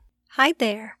Hi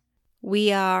there.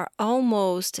 We are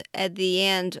almost at the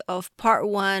end of part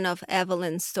one of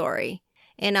Evelyn's story,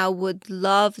 and I would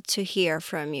love to hear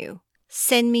from you.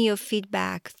 Send me your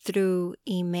feedback through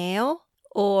email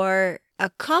or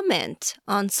a comment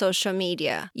on social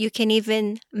media. You can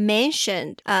even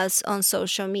mention us on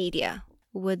social media.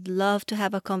 Would love to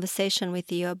have a conversation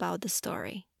with you about the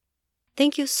story.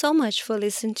 Thank you so much for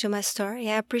listening to my story.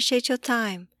 I appreciate your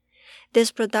time. This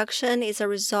production is a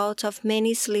result of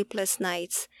many sleepless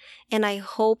nights, and I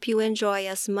hope you enjoy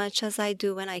as much as I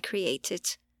do when I create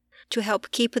it. To help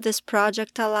keep this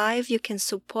project alive, you can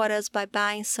support us by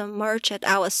buying some merch at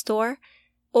our store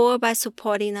or by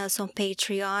supporting us on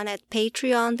Patreon at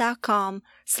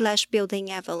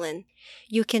patreon.com/buildingevelyn.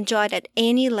 You can join at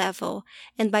any level,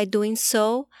 and by doing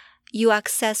so, you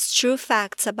access true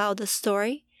facts about the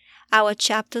story, our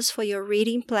chapters for your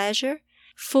reading pleasure,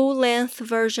 full-length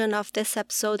version of this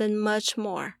episode, and much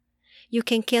more. You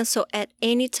can cancel at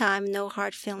any time, no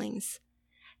hard feelings.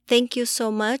 Thank you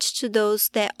so much to those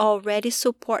that already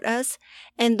support us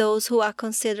and those who are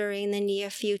considering the near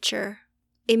future.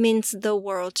 It means the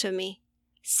world to me.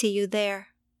 See you there.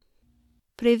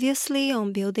 Previously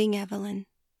on Building Evelyn.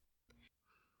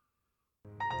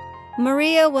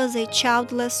 Maria was a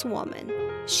childless woman.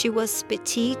 She was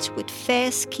petite with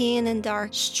fair skin and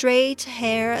dark, straight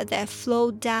hair that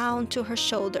flowed down to her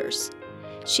shoulders.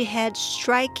 She had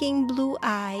striking blue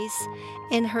eyes,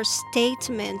 and her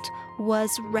statement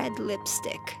was red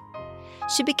lipstick.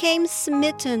 She became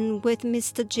smitten with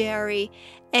Mr. Jerry,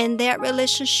 and their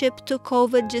relationship took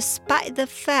over despite the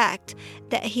fact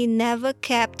that he never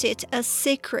kept it a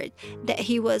secret that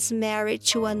he was married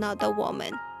to another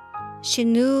woman. She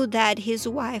knew that his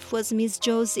wife was Miss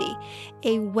Josie,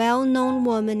 a well-known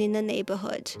woman in the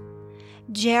neighborhood.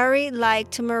 Jerry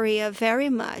liked Maria very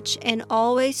much and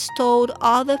always told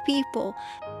other people,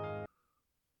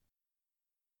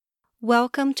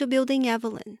 "Welcome to Building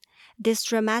Evelyn. This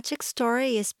dramatic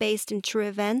story is based in true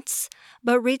events,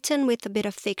 but written with a bit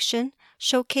of fiction,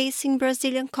 showcasing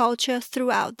Brazilian culture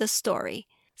throughout the story.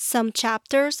 Some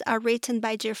chapters are written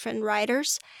by different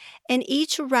writers, and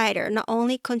each writer not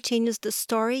only continues the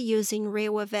story using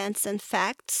real events and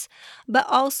facts, but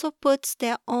also puts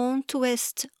their own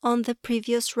twist on the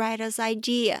previous writer's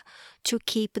idea to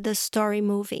keep the story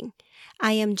moving.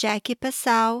 I am Jackie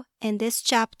Passau, and this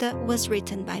chapter was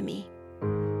written by me."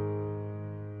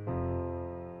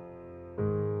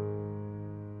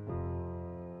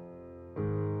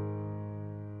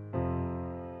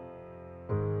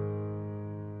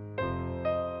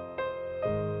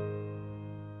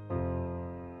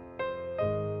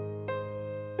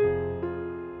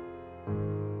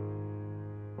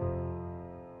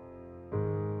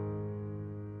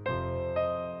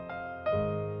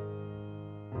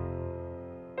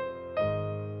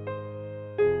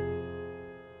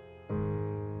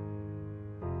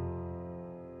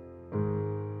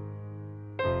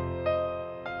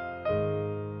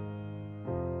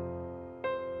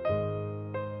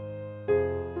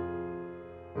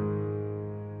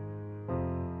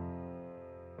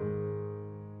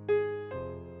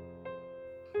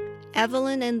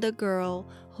 Evelyn and the girl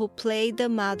who played the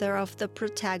mother of the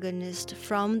protagonist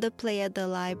from the play at the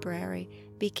library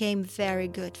became very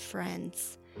good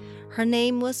friends. Her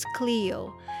name was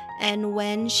Cleo, and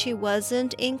when she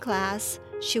wasn't in class,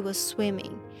 she was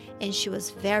swimming, and she was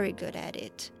very good at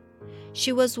it.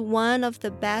 She was one of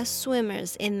the best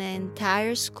swimmers in the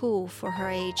entire school for her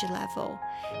age level,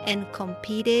 and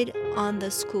competed on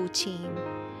the school team.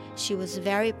 She was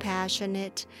very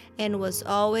passionate and was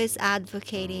always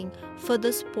advocating for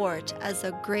the sport as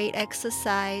a great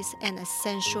exercise and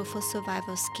essential for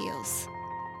survival skills.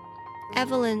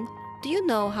 "Evelyn, do you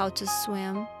know how to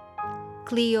swim?"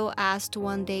 Cleo asked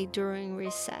one day during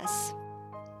recess.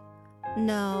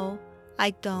 "No,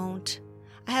 I don't.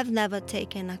 I have never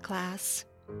taken a class."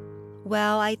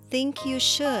 "Well, I think you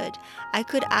should. I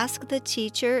could ask the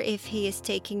teacher if he is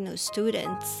taking new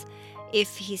students.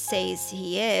 If he says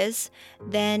he is,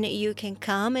 then you can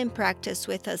come and practice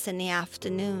with us in the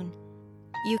afternoon.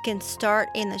 You can start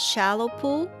in a shallow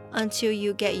pool until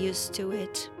you get used to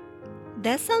it."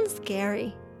 "That sounds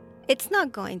scary." "It's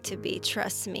not going to be,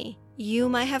 trust me. You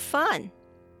might have fun."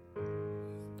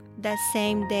 That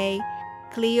same day,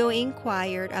 Cleo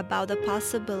inquired about the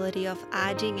possibility of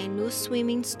adding a new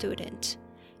swimming student.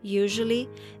 Usually,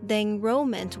 the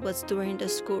enrollment was during the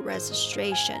school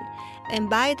registration, and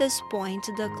by this point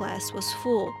the class was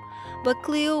full. But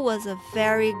Cleo was a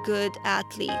very good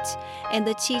athlete, and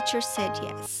the teacher said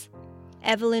yes.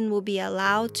 Evelyn will be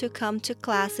allowed to come to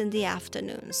class in the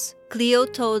afternoons. Cleo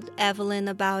told Evelyn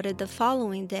about it the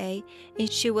following day,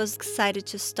 and she was excited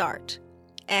to start.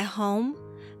 At home,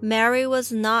 Mary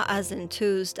was not as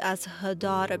enthused as her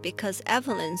daughter because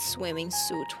Evelyn's swimming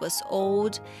suit was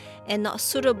old and not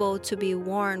suitable to be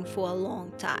worn for a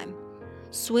long time.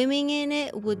 Swimming in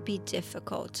it would be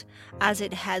difficult, as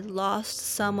it had lost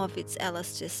some of its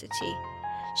elasticity.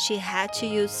 She had to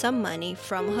use some money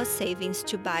from her savings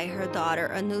to buy her daughter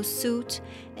a new suit,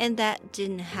 and that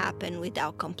didn't happen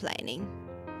without complaining.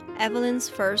 Evelyn's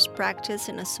first practice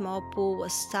in a small pool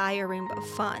was tiring but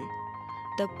fun.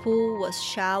 The pool was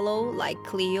shallow, like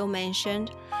Cleo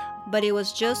mentioned, but it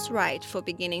was just right for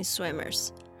beginning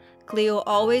swimmers. Cleo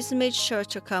always made sure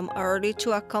to come early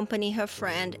to accompany her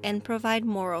friend and provide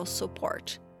moral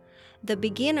support. The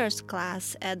beginner's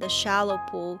class at the shallow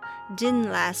pool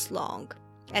didn't last long,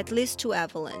 at least to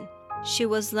Evelyn. She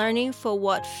was learning for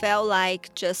what felt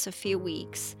like just a few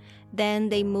weeks. Then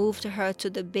they moved her to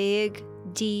the big,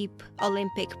 deep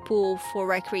Olympic pool for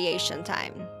recreation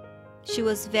time. She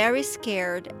was very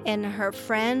scared, and her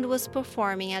friend was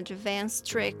performing advanced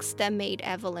tricks that made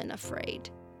Evelyn afraid.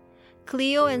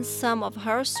 Cleo and some of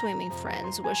her swimming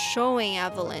friends were showing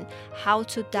Evelyn how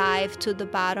to dive to the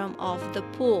bottom of the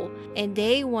pool, and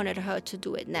they wanted her to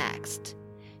do it next.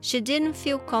 She didn't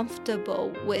feel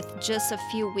comfortable with just a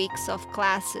few weeks of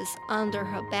classes under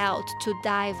her belt to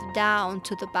dive down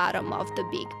to the bottom of the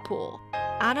big pool.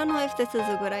 "I don't know if this is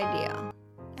a good idea,"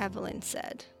 Evelyn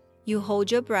said. "You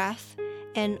hold your breath,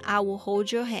 and I will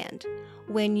hold your hand.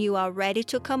 When you are ready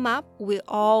to come up, we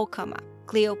all come up,"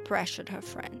 Cleo pressured her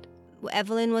friend.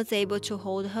 Evelyn was able to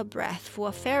hold her breath for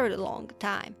a fairly long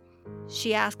time.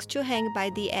 She asked to hang by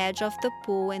the edge of the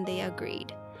pool, and they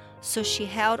agreed. So she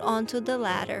held onto the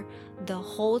ladder the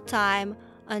whole time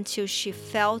until she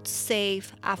felt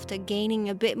safe after gaining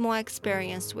a bit more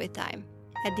experience with time.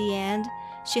 At the end,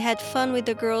 she had fun with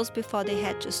the girls before they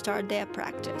had to start their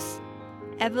practice.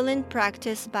 Evelyn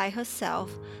practiced by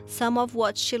herself some of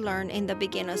what she learned in the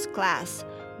beginner's class,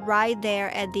 right there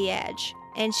at the edge,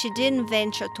 and she didn't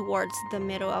venture towards the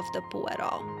middle of the pool at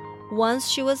all. Once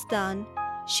she was done,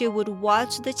 she would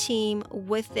watch the team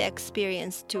with the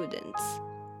experienced students.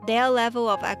 Their level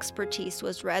of expertise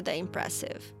was rather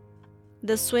impressive.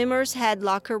 The swimmers had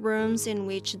locker rooms in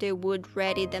which they would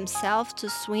ready themselves to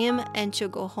swim and to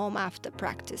go home after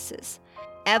practices.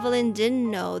 Evelyn didn't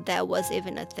know that was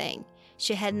even a thing.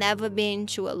 She had never been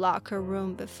to a locker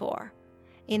room before.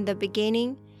 In the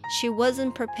beginning, she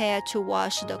wasn't prepared to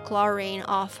wash the chlorine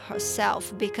off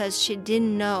herself because she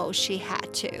didn't know she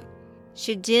had to.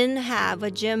 She didn't have a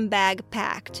gym bag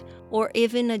packed, or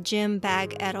even a gym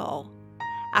bag at all.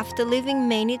 After leaving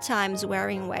many times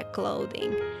wearing wet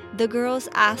clothing, the girls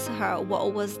asked her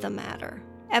what was the matter.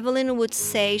 Evelyn would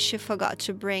say she forgot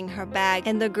to bring her bag,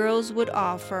 and the girls would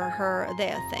offer her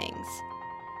their things.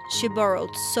 She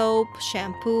borrowed soap,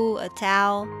 shampoo, a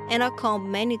towel, and a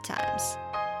comb many times.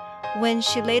 When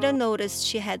she later noticed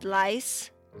she had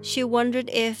lice, she wondered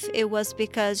if it was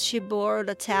because she borrowed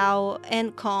a towel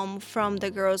and comb from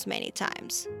the girls many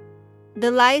times.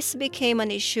 The lice became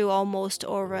an issue almost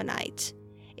overnight.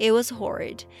 It was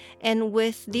horrid, and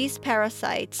with these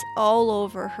parasites all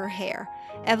over her hair,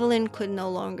 Evelyn could no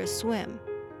longer swim.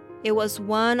 It was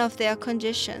one of their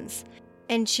conditions,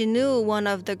 and she knew one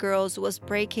of the girls was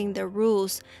breaking the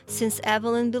rules since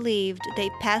Evelyn believed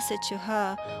they passed it to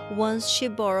her once she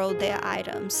borrowed their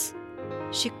items.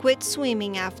 She quit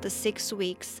swimming after 6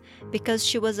 weeks because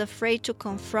she was afraid to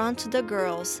confront the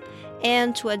girls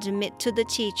and to admit to the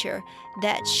teacher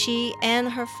that she and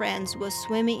her friends were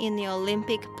swimming in the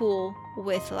Olympic pool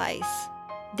with lice.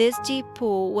 This deep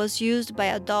pool was used by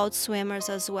adult swimmers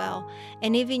as well,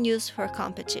 and even used for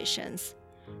competitions.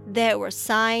 There were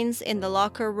signs in the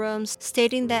locker rooms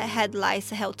stating that had lice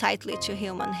held tightly to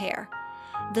human hair.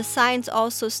 The signs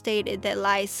also stated that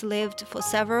lice lived for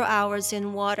several hours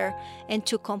in water, and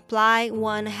to comply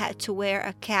one had to wear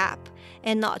a cap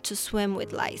and not to swim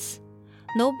with lice.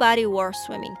 Nobody wore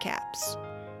swimming caps.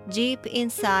 Deep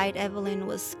inside, Evelyn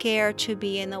was scared to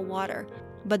be in the water,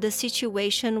 but the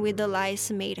situation with the lice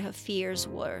made her fears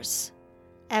worse.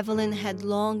 Evelyn had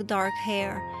long dark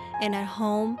hair, and at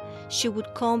home she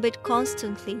would comb it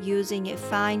constantly using a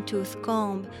fine-tooth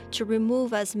comb to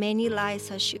remove as many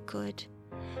lice as she could.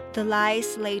 The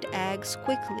lice laid eggs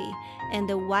quickly, and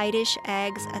the whitish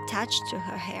eggs attached to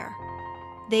her hair.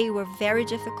 They were very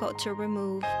difficult to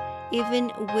remove,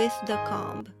 even with the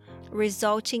comb,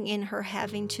 resulting in her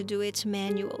having to do it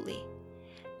manually.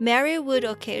 Mary would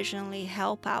occasionally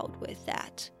help out with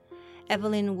that.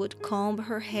 Evelyn would comb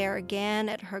her hair again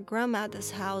at her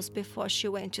grandmother's house before she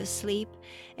went to sleep,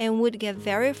 and would get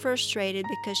very frustrated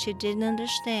because she didn't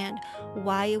understand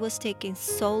why it was taking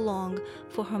so long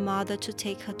for her mother to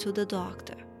take her to the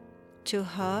doctor. To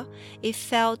her, it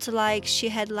felt like she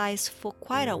had lice for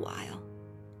quite a while.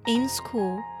 In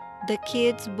school, the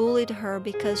kids bullied her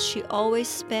because she always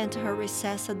spent her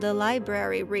recess at the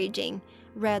library reading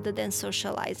rather than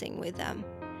socializing with them.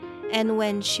 And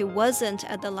when she wasn't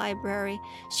at the library,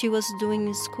 she was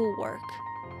doing schoolwork.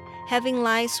 Having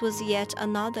lice was yet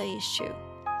another issue.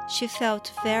 She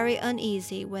felt very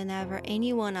uneasy whenever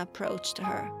anyone approached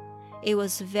her. It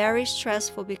was very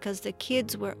stressful because the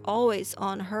kids were always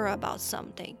on her about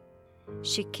something.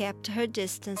 She kept her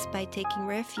distance by taking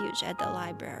refuge at the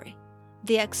library.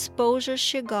 The exposure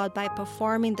she got by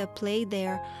performing the play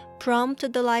there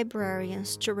prompted the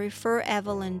librarians to refer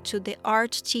Evelyn to the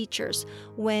art teachers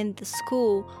when the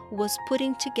school was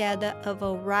putting together a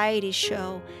variety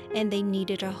show and they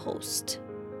needed a host.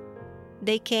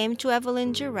 They came to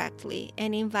Evelyn directly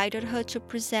and invited her to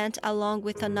present along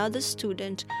with another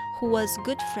student who was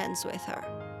good friends with her.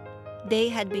 They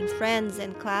had been friends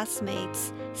and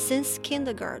classmates since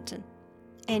kindergarten,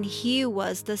 and he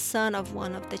was the son of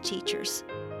one of the teachers.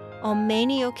 On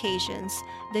many occasions,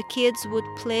 the kids would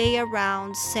play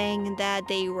around saying that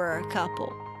they were a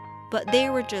couple, but they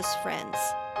were just friends.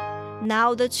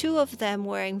 Now the two of them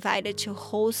were invited to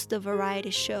host the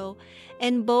variety show,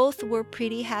 and both were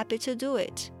pretty happy to do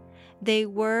it. They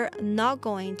were not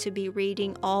going to be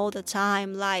reading all the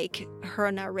time like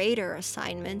her narrator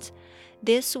assignment.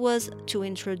 This was to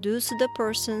introduce the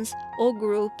persons or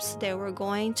groups that were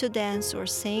going to dance or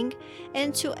sing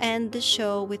and to end the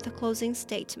show with a closing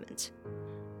statement.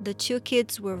 The two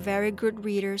kids were very good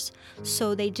readers,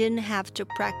 so they didn't have to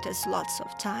practice lots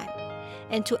of time.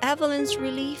 And to Evelyn's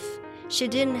relief, she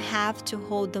didn't have to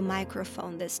hold the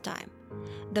microphone this time.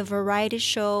 The variety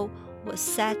show was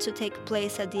set to take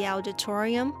place at the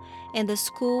auditorium, and the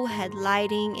school had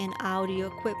lighting and audio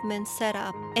equipment set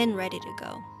up and ready to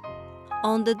go.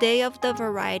 On the day of the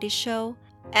variety show,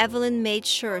 Evelyn made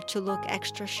sure to look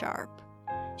extra sharp.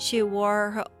 She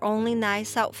wore her only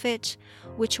nice outfit,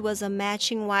 which was a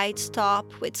matching white top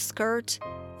with skirt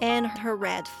and her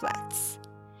red flats.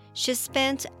 She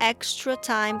spent extra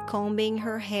time combing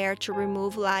her hair to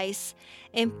remove lice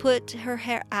and put her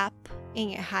hair up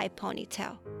in a high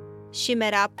ponytail. She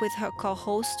met up with her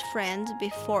co-host friend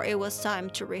before it was time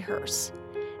to rehearse.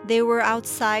 They were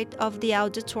outside of the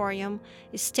auditorium,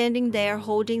 standing there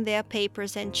holding their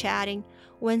papers and chatting,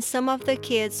 when some of the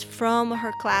kids from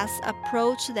her class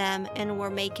approached them and were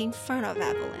making fun of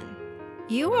Evelyn.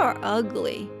 "You are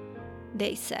ugly,"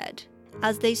 they said,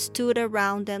 as they stood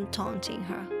around them taunting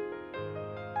her.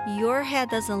 "Your hair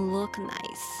doesn't look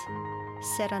nice,"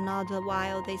 said another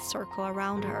while they circled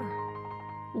around her.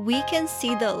 "We can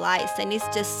see the lice and it's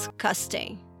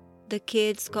disgusting." The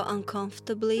kids got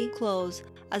uncomfortably close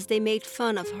as they made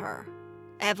fun of her.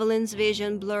 Evelyn's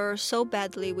vision blurred so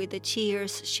badly with the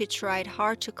tears she tried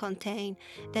hard to contain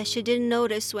that she didn't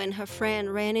notice when her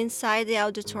friend ran inside the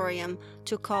auditorium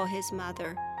to call his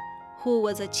mother, who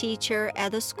was a teacher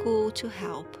at the school, to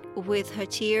help. With her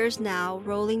tears now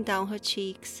rolling down her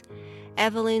cheeks,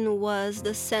 Evelyn was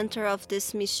the center of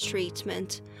this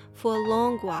mistreatment for a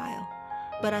long while,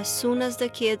 but as soon as the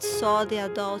kids saw the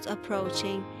adult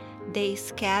approaching, they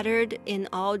scattered in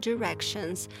all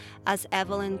directions as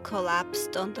Evelyn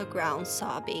collapsed on the ground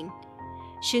sobbing.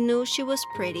 She knew she was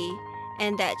pretty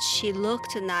and that she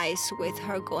looked nice with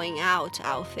her going out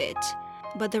outfit,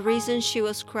 but the reason she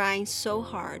was crying so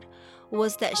hard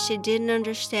was that she didn't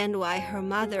understand why her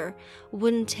mother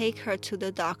wouldn't take her to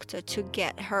the doctor to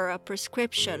get her a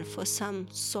prescription for some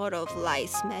sort of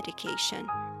lice medication,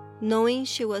 knowing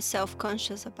she was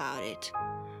self-conscious about it.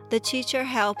 The teacher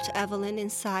helped Evelyn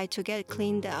inside to get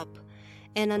cleaned up,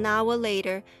 and an hour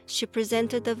later, she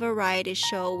presented the variety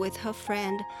show with her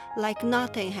friend like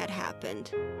nothing had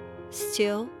happened.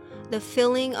 Still, the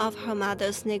feeling of her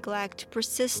mother's neglect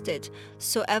persisted,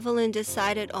 so Evelyn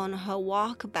decided on her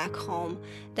walk back home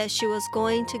that she was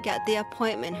going to get the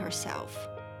appointment herself.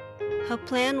 Her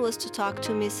plan was to talk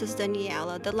to Mrs.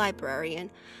 Daniela, the librarian,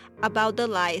 about the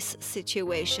lice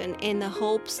situation in the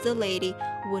hopes the lady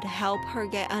would help her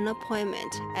get an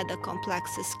appointment at the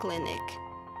complex's clinic.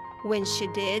 When she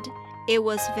did, it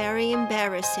was very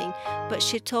embarrassing, but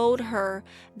she told her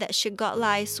that she got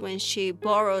lice when she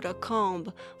borrowed a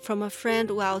comb from a friend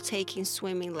while taking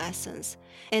swimming lessons,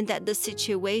 and that the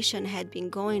situation had been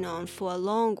going on for a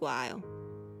long while.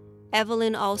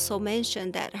 Evelyn also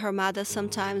mentioned that her mother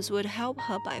sometimes would help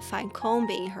her by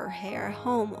fine-combing her hair at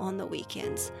home on the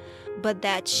weekends, but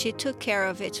that she took care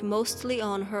of it mostly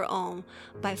on her own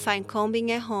by fine-combing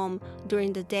at home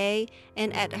during the day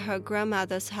and at her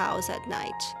grandmother's house at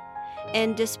night.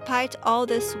 And despite all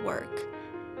this work,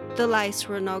 the lice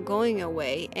were not going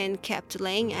away and kept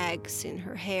laying eggs in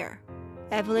her hair.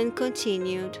 Evelyn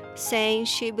continued, saying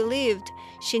she believed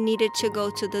she needed to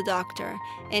go to the doctor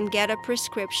and get a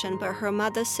prescription, but her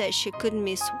mother said she couldn't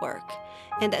miss work,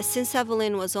 and that since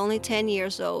Evelyn was only 10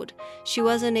 years old, she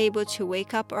wasn't able to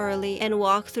wake up early and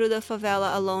walk through the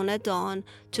favela alone at dawn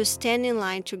to stand in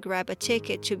line to grab a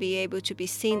ticket to be able to be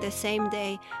seen the same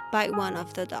day by one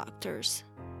of the doctors.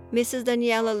 Mrs.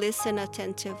 Daniela listened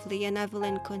attentively, and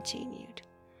Evelyn continued.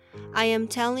 I am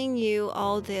telling you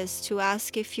all this to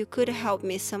ask if you could help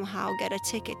me somehow get a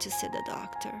ticket to see the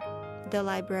doctor, the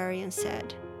librarian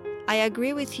said. I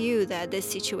agree with you that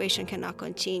this situation cannot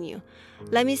continue.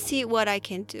 Let me see what I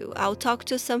can do. I'll talk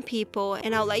to some people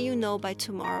and I'll let you know by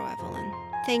tomorrow, Evelyn.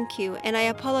 Thank you, and I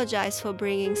apologize for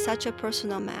bringing such a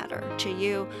personal matter to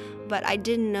you, but I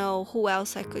didn't know who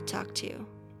else I could talk to.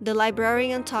 The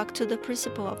librarian talked to the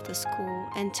principal of the school,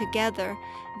 and together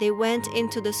they went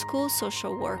into the school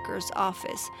social worker's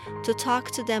office to talk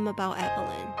to them about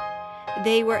Evelyn.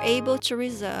 They were able to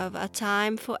reserve a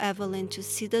time for Evelyn to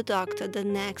see the doctor the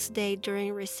next day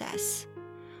during recess.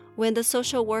 When the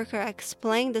social worker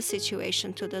explained the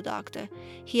situation to the doctor,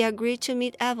 he agreed to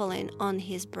meet Evelyn on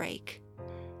his break.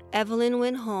 Evelyn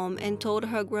went home and told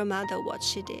her grandmother what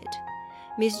she did.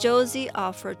 Miss Josie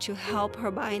offered to help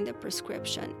her buying the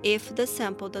prescription if the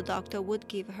sample the doctor would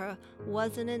give her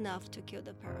wasn't enough to kill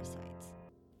the parasites.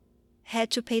 Head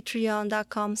to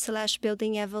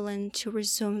patreon.com/buildingevelyn to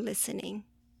resume listening.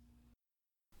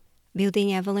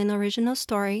 Building Evelyn original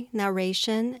story,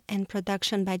 narration, and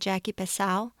production by Jackie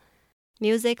Pessoal.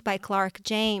 Music by Clark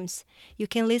James. You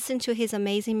can listen to his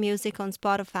amazing music on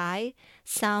Spotify,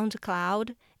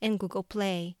 SoundCloud, and Google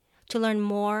Play. To learn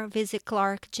more, visit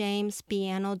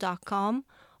clarkjamespiano.com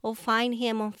or find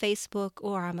him on Facebook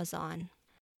or Amazon.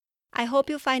 I hope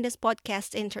you find this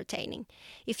podcast entertaining.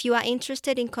 If you are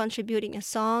interested in contributing a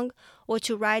song or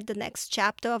to write the next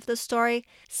chapter of the story,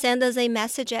 send us a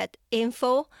message at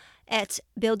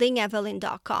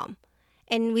info@buildingevelyn.com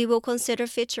and we will consider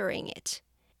featuring it.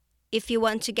 If you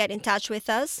want to get in touch with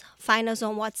us, find us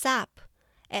on WhatsApp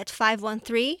at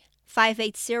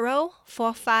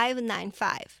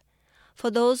 513-580-4595. For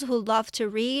those who love to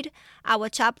read, our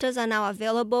chapters are now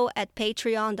available at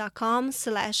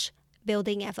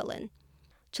patreon.com/buildingevelyn.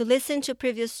 To listen to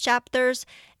previous chapters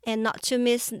and not to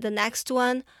miss the next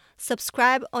one,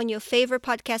 subscribe on your favorite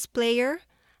podcast player,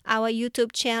 our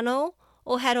YouTube channel,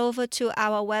 or head over to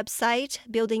our website,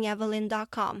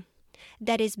 buildingevelyn.com.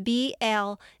 That is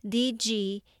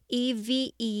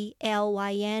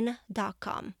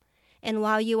BLDGEVELYN.com. And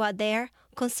while you are there,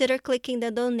 consider clicking the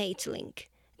donate link.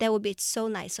 That would be so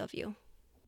nice of you.